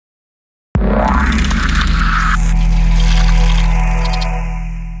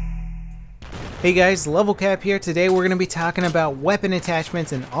Hey guys, LevelCap here. Today we're going to be talking about weapon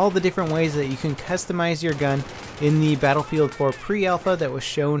attachments and all the different ways that you can customize your gun in the Battlefield 4 pre-alpha that was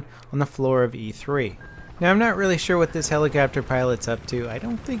shown on the floor of E3. Now I'm not really sure what this helicopter pilot's up to. I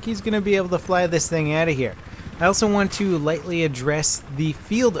don't think he's going to be able to fly this thing out of here. I also want to lightly address the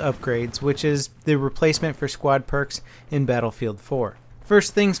field upgrades, which is the replacement for squad perks in Battlefield 4.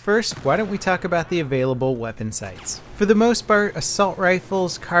 First things first, why don't we talk about the available weapon sights? For the most part, assault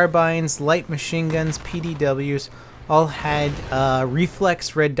rifles, carbines, light machine guns, PDWs all had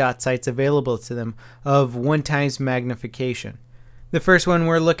reflex red dot sights available to them of 1x magnification. The first one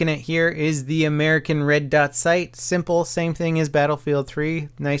we're looking at here is the American red dot sight. Simple, same thing as Battlefield 3,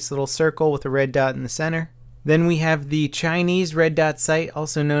 nice little circle with a red dot in the center. Then we have the Chinese red dot sight,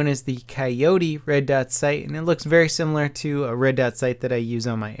 also known as the Coyote red dot sight, and it looks very similar to a red dot sight that I use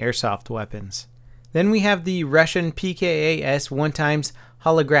on my airsoft weapons. Then we have the Russian PKAS 1x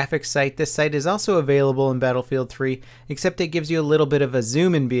holographic sight. This sight is also available in Battlefield 3, except it gives you a little bit of a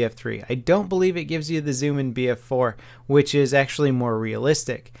zoom in BF3. I don't believe it gives you the zoom in BF4, which is actually more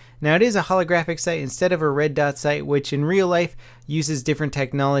realistic. Now it is a holographic sight instead of a red dot sight, which in real life uses different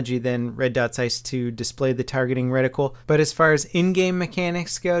technology than red dot sights to display the targeting reticle, but as far as in-game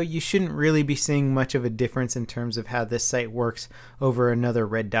mechanics go, you shouldn't really be seeing much of a difference in terms of how this sight works over another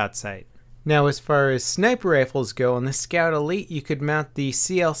red dot sight. Now as far as sniper rifles go, on the Scout Elite you could mount the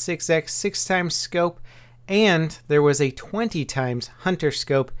CL6X 6x scope, and there was a 20x hunter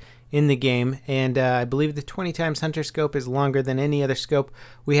scope in the game, and I believe the 20x hunter scope is longer than any other scope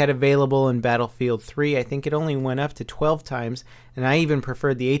we had available in Battlefield 3. I think it only went up to 12x, and I even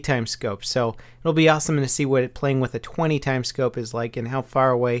preferred the 8x scope, so it'll be awesome to see what playing with a 20x scope is like and how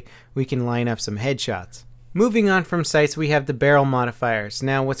far away we can line up some headshots. Moving on from sights, we have the barrel modifiers.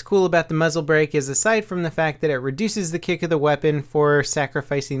 Now what's cool about the muzzle brake is, aside from the fact that it reduces the kick of the weapon for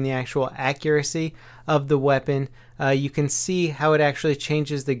sacrificing the actual accuracy of the weapon, you can see how it actually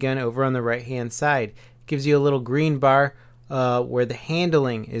changes the gun over on the right hand side. It gives you a little green bar where the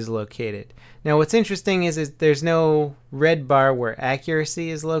handling is located. Now what's interesting is there's no red bar where accuracy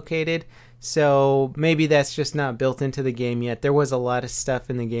is located, so maybe that's just not built into the game yet. There was a lot of stuff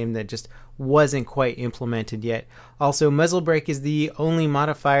in the game that just wasn't quite implemented yet. Also, muzzle brake is the only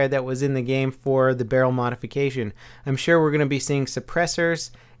modifier that was in the game for the barrel modification. I'm sure we're going to be seeing suppressors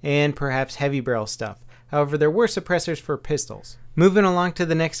and perhaps heavy barrel stuff. However, there were suppressors for pistols. Moving along to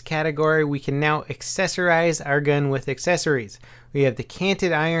the next category, we can now accessorize our gun with accessories. We have the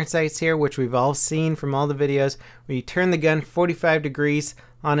canted iron sights here, which we've all seen from all the videos, where you turn the gun 45 degrees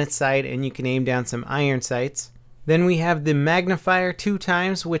on its side and you can aim down some iron sights. Then we have the magnifier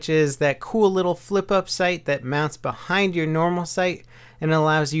 2x, which is that cool little flip up sight that mounts behind your normal sight and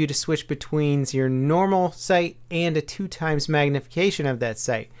allows you to switch between your normal sight and a 2x magnification of that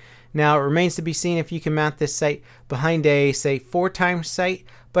sight. Now it remains to be seen if you can mount this sight behind a, say, 4x sight,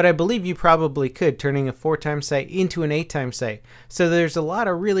 but I believe you probably could, turning a 4x sight into an 8x sight. So there's a lot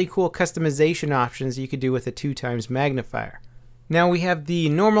of really cool customization options you could do with a 2x magnifier. Now we have the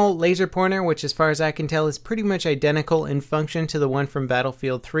normal laser pointer, which as far as I can tell is pretty much identical in function to the one from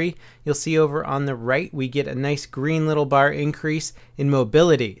Battlefield 3. You'll see over on the right we get a nice green little bar increase in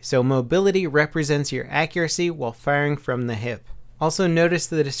mobility. So mobility represents your accuracy while firing from the hip. Also notice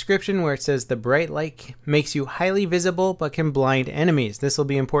the description where it says the bright light makes you highly visible but can blind enemies. This will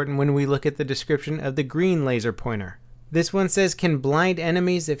be important when we look at the description of the green laser pointer. This one says can blind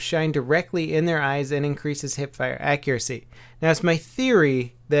enemies if shined directly in their eyes and increases hipfire accuracy. Now it's my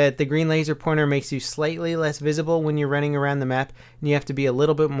theory that the green laser pointer makes you slightly less visible when you're running around the map and you have to be a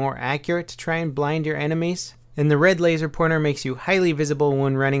little bit more accurate to try and blind your enemies. And the red laser pointer makes you highly visible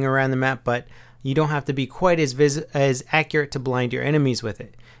when running around the map, but you don't have to be quite as accurate to blind your enemies with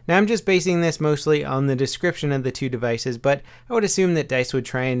it. Now I'm just basing this mostly on the description of the two devices, but I would assume that DICE would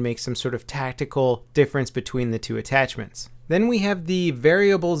try and make some sort of tactical difference between the two attachments. Then we have the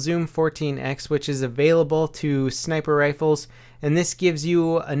variable zoom 14x, which is available to sniper rifles, and this gives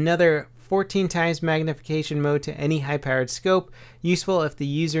you another 14x magnification mode to any high-powered scope, useful if the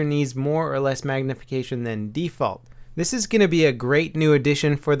user needs more or less magnification than default. This is going to be a great new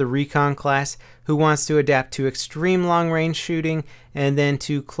addition for the recon class who wants to adapt to extreme long range shooting and then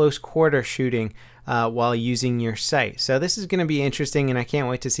to close quarter shooting while using your sight. So this is going to be interesting and I can't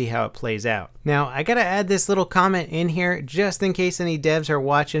wait to see how it plays out. Now I gotta add this little comment in here just in case any devs are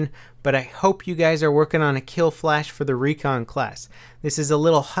watching, but I hope you guys are working on a kill flash for the recon class. This is a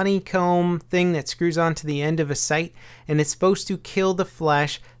little honeycomb thing that screws onto the end of a sight and it's supposed to kill the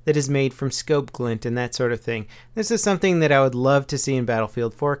flash that is made from scope glint and that sort of thing. This is something that I would love to see in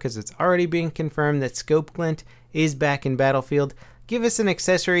Battlefield 4 because it's already being confirmed that scope glint is back in Battlefield. give us an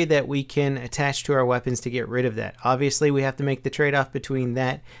accessory that we can attach to our weapons to get rid of that. Obviously, we have to make the trade-off between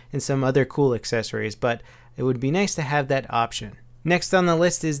that and some other cool accessories, but it would be nice to have that option. Next on the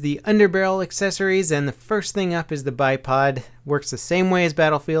list is the underbarrel accessories, and the first thing up is the bipod. Works the same way as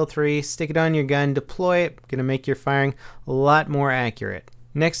Battlefield 3. Stick it on your gun, deploy it, gonna make your firing a lot more accurate.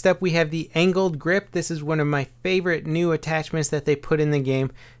 Next up we have the angled grip. This is one of my favorite new attachments that they put in the game.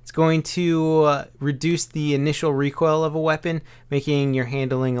 It's going to reduce the initial recoil of a weapon, making your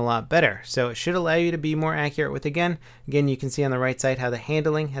handling a lot better. So it should allow you to be more accurate with the gun. Again, you can see on the right side how the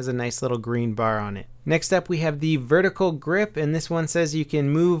handling has a nice little green bar on it. Next up we have the vertical grip, and this one says you can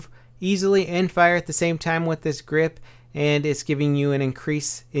move easily and fire at the same time with this grip, and it's giving you an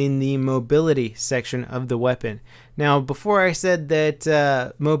increase in the mobility section of the weapon. Now, before I said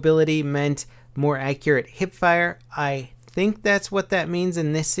that mobility meant more accurate hip fire, I think that's what that means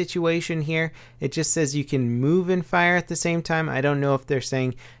in this situation here. It just says you can move and fire at the same time. I don't know if they're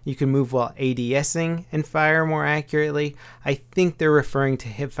saying you can move while ADSing and fire more accurately. I think they're referring to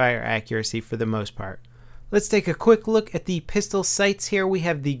hip fire accuracy for the most part. Let's take a quick look at the pistol sights here. We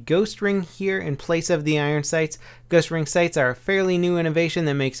have the ghost ring here in place of the iron sights. Ghost ring sights are a fairly new innovation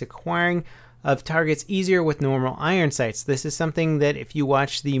that makes acquiring of targets easier with normal iron sights. This is something that if you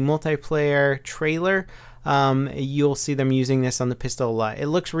watch the multiplayer trailer, you'll see them using this on the pistol a lot. It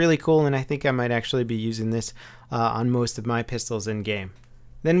looks really cool, and I think I might actually be using this on most of my pistols in game.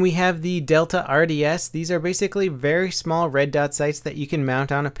 Then we have the Delta RDS. These are basically very small red dot sights that you can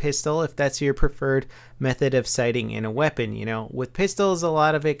mount on a pistol if that's your preferred method of sighting in a weapon. You know, with pistols, a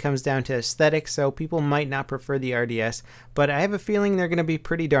lot of it comes down to aesthetics, so people might not prefer the RDS, but I have a feeling they're going to be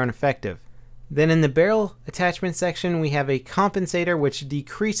pretty darn effective. Then in the barrel attachment section, we have a compensator which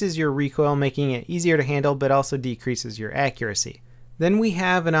decreases your recoil, making it easier to handle, but also decreases your accuracy. Then we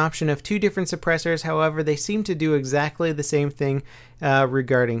have an option of two different suppressors. However, they seem to do exactly the same thing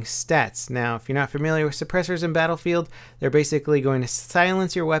regarding stats. Now, if you're not familiar with suppressors in Battlefield, they're basically going to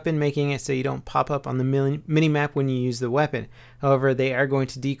silence your weapon, making it so you don't pop up on the minimap when you use the weapon. However, they are going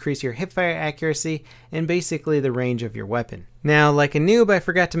to decrease your hipfire accuracy and basically the range of your weapon. Now, like a noob, I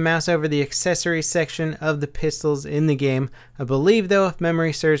forgot to mouse over the accessories section of the pistols in the game. I believe, though, if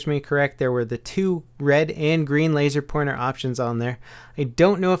memory serves me correct, there were the two red and green laser pointer options on there. I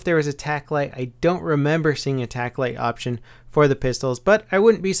don't know if there was a tac light. I don't remember seeing a tac light option for the pistols, but I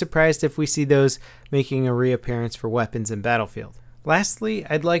wouldn't be surprised if we see those making a reappearance for weapons in Battlefield. Lastly,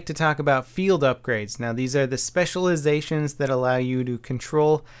 I'd like to talk about field upgrades. Now, these are the specializations that allow you to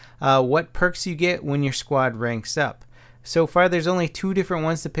control what perks you get when your squad ranks up. So far, there's only two different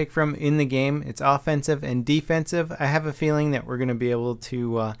ones to pick from in the game. It's offensive and defensive. I have a feeling that we're going to be able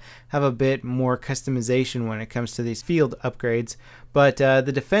to have a bit more customization when it comes to these field upgrades. But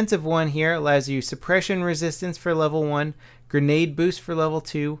the defensive one here allows you suppression resistance for level 1, grenade boost for level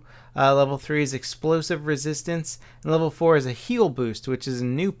 2, level 3 is explosive resistance, and level 4 is a heal boost, which is a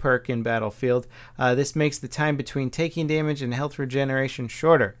new perk in Battlefield. This makes the time between taking damage and health regeneration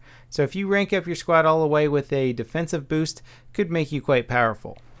shorter. So if you rank up your squad all the way with a defensive boost, could make you quite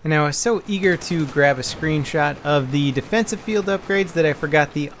powerful. And I was so eager to grab a screenshot of the defensive field upgrades that I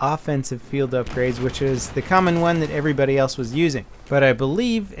forgot the offensive field upgrades, which is the common one that everybody else was using. But I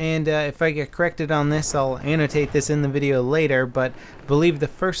believe, and if I get corrected on this, I'll annotate this in the video later, but I believe the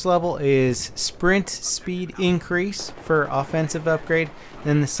first level is sprint speed increase for offensive upgrade.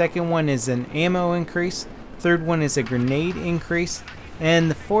 Then the second one is an ammo increase. Third one is a grenade increase.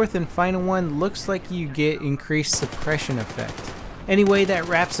 And the fourth and final one looks like you get increased suppression effect. Anyway, that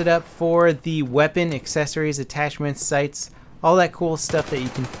wraps it up for the weapon, accessories, attachments, sights, all that cool stuff that you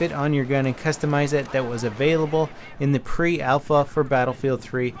can fit on your gun and customize it that was available in the pre-alpha for Battlefield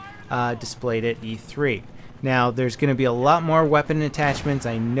 3 displayed at E3. Now, there's going to be a lot more weapon attachments,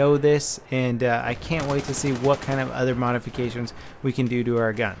 I know this, and I can't wait to see what kind of other modifications we can do to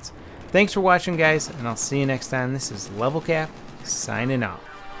our guns. Thanks for watching, guys, and I'll see you next time. This is LevelCap, signing off.